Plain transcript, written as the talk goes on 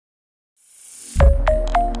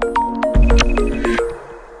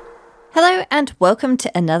and welcome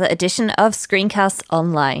to another edition of Screencasts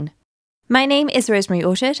Online. My name is Rosemary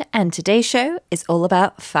Orchard, and today's show is all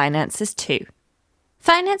about Finances 2.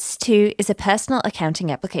 Finances 2 is a personal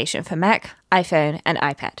accounting application for Mac, iPhone, and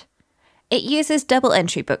iPad. It uses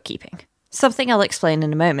double-entry bookkeeping, something I'll explain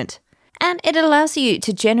in a moment, and it allows you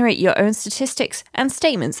to generate your own statistics and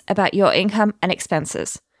statements about your income and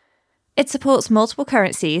expenses. It supports multiple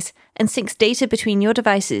currencies and syncs data between your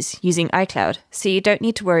devices using iCloud, so you don't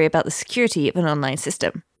need to worry about the security of an online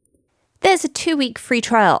system. There's a 2-week free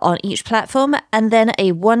trial on each platform and then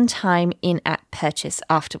a one-time in-app purchase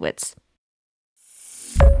afterwards.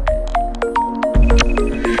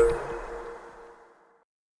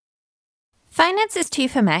 Finances 2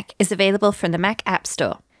 for Mac is available from the Mac App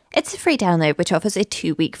Store. It's a free download which offers a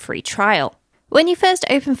 2-week free trial. When you first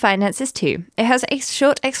open Finances 2, it has a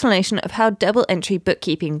short explanation of how double-entry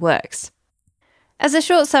bookkeeping works. As a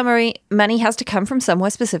short summary, money has to come from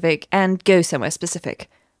somewhere specific and go somewhere specific.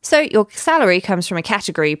 So your salary comes from a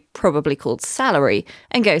category, probably called salary,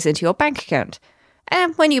 and goes into your bank account.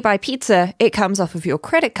 And when you buy pizza, it comes off of your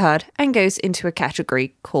credit card and goes into a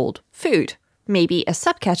category called food, maybe a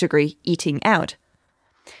subcategory, eating out.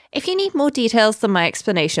 If you need more details than my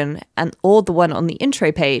explanation or the one on the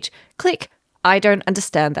intro page, click I don't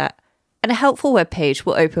understand that, and a helpful web page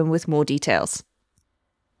will open with more details.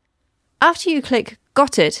 After you click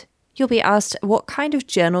Got it, you'll be asked what kind of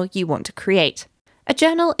journal you want to create. A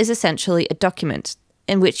journal is essentially a document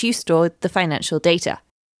in which you store the financial data.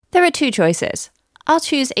 There are 2 choices. I'll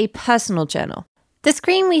choose a personal journal. The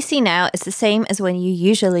screen we see now is the same as when you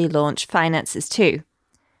usually launch Finances 2.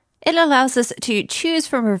 It allows us to choose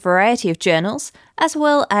from a variety of journals, as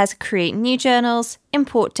well as create new journals,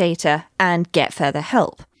 import data, and get further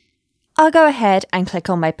help. I'll go ahead and click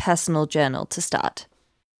on my personal journal to start.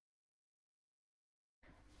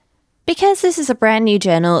 Because this is a brand new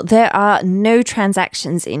journal, there are no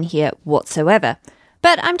transactions in here whatsoever,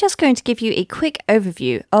 but I'm just going to give you a quick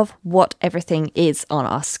overview of what everything is on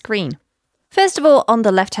our screen. First of all, on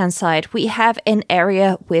the left-hand side, we have an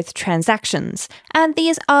area with transactions, and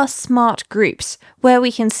these are smart groups, where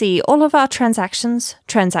we can see all of our transactions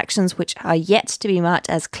which are yet to be marked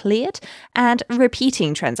as cleared, and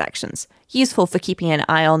repeating transactions, useful for keeping an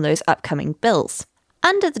eye on those upcoming bills.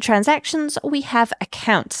 Under the transactions, we have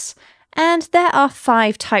accounts, and there are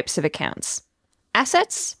 5 types of accounts.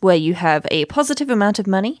 Assets, where you have a positive amount of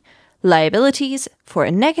money, liabilities for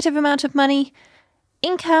a negative amount of money,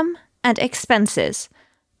 income, and expenses.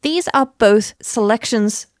 These are both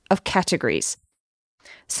selections of categories.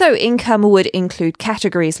 So income would include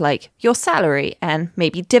categories like your salary and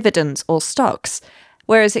maybe dividends or stocks,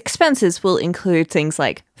 whereas expenses will include things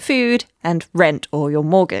like food and rent or your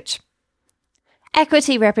mortgage.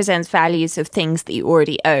 Equity represents values of things that you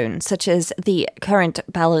already own, such as the current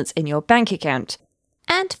balance in your bank account.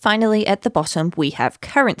 And finally, at the bottom, we have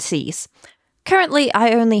currencies. Currently,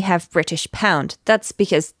 I only have British pound. That's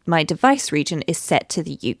because my device region is set to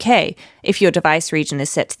the UK. If your device region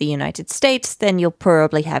is set to the United States, then you'll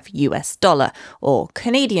probably have US dollar, or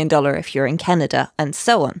Canadian dollar if you're in Canada, and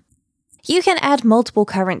so on. You can add multiple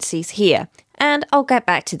currencies here, and I'll get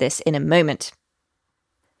back to this in a moment.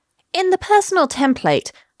 In the personal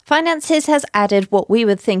template, Finances has added what we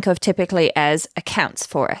would think of typically as accounts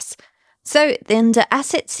for us. So under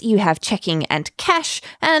assets, you have checking and cash,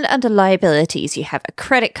 and under liabilities, you have a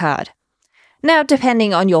credit card. Now,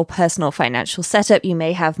 depending on your personal financial setup, you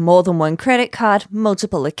may have more than one credit card,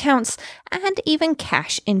 multiple accounts, and even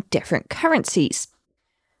cash in different currencies.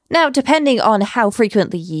 Now, depending on how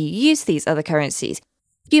frequently you use these other currencies,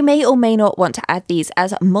 you may or may not want to add these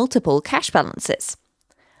as multiple cash balances.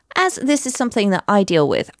 As this is something that I deal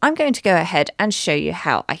with, I'm going to go ahead and show you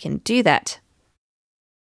how I can do that.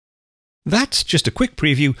 That's just a quick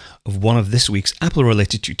preview of one of this week's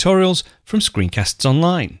Apple-related tutorials from Screencasts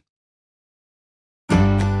Online.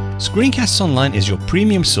 Screencasts Online is your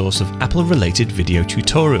premium source of Apple-related video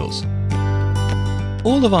tutorials.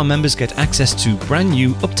 All of our members get access to brand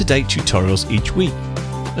new, up-to-date tutorials each week,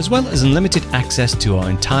 as well as unlimited access to our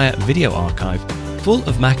entire video archive full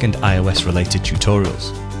of Mac and iOS-related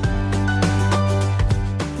tutorials.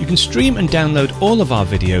 You can stream and download all of our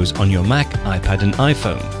videos on your Mac, iPad and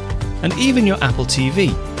iPhone, and even your Apple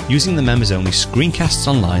TV using the members-only Screencasts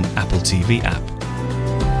Online Apple TV app.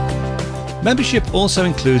 Membership also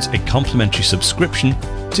includes a complimentary subscription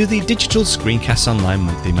to the digital Screencasts Online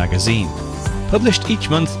monthly magazine, published each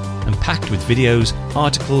month and packed with videos,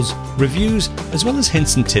 articles, reviews, as well as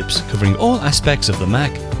hints and tips covering all aspects of the Mac,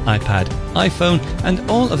 iPad, iPhone, and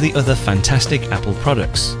all of the other fantastic Apple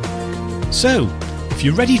products. So, if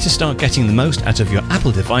you're ready to start getting the most out of your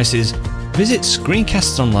Apple devices, Visit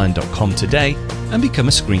screencastsonline.com today and become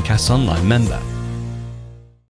a Screencasts Online member.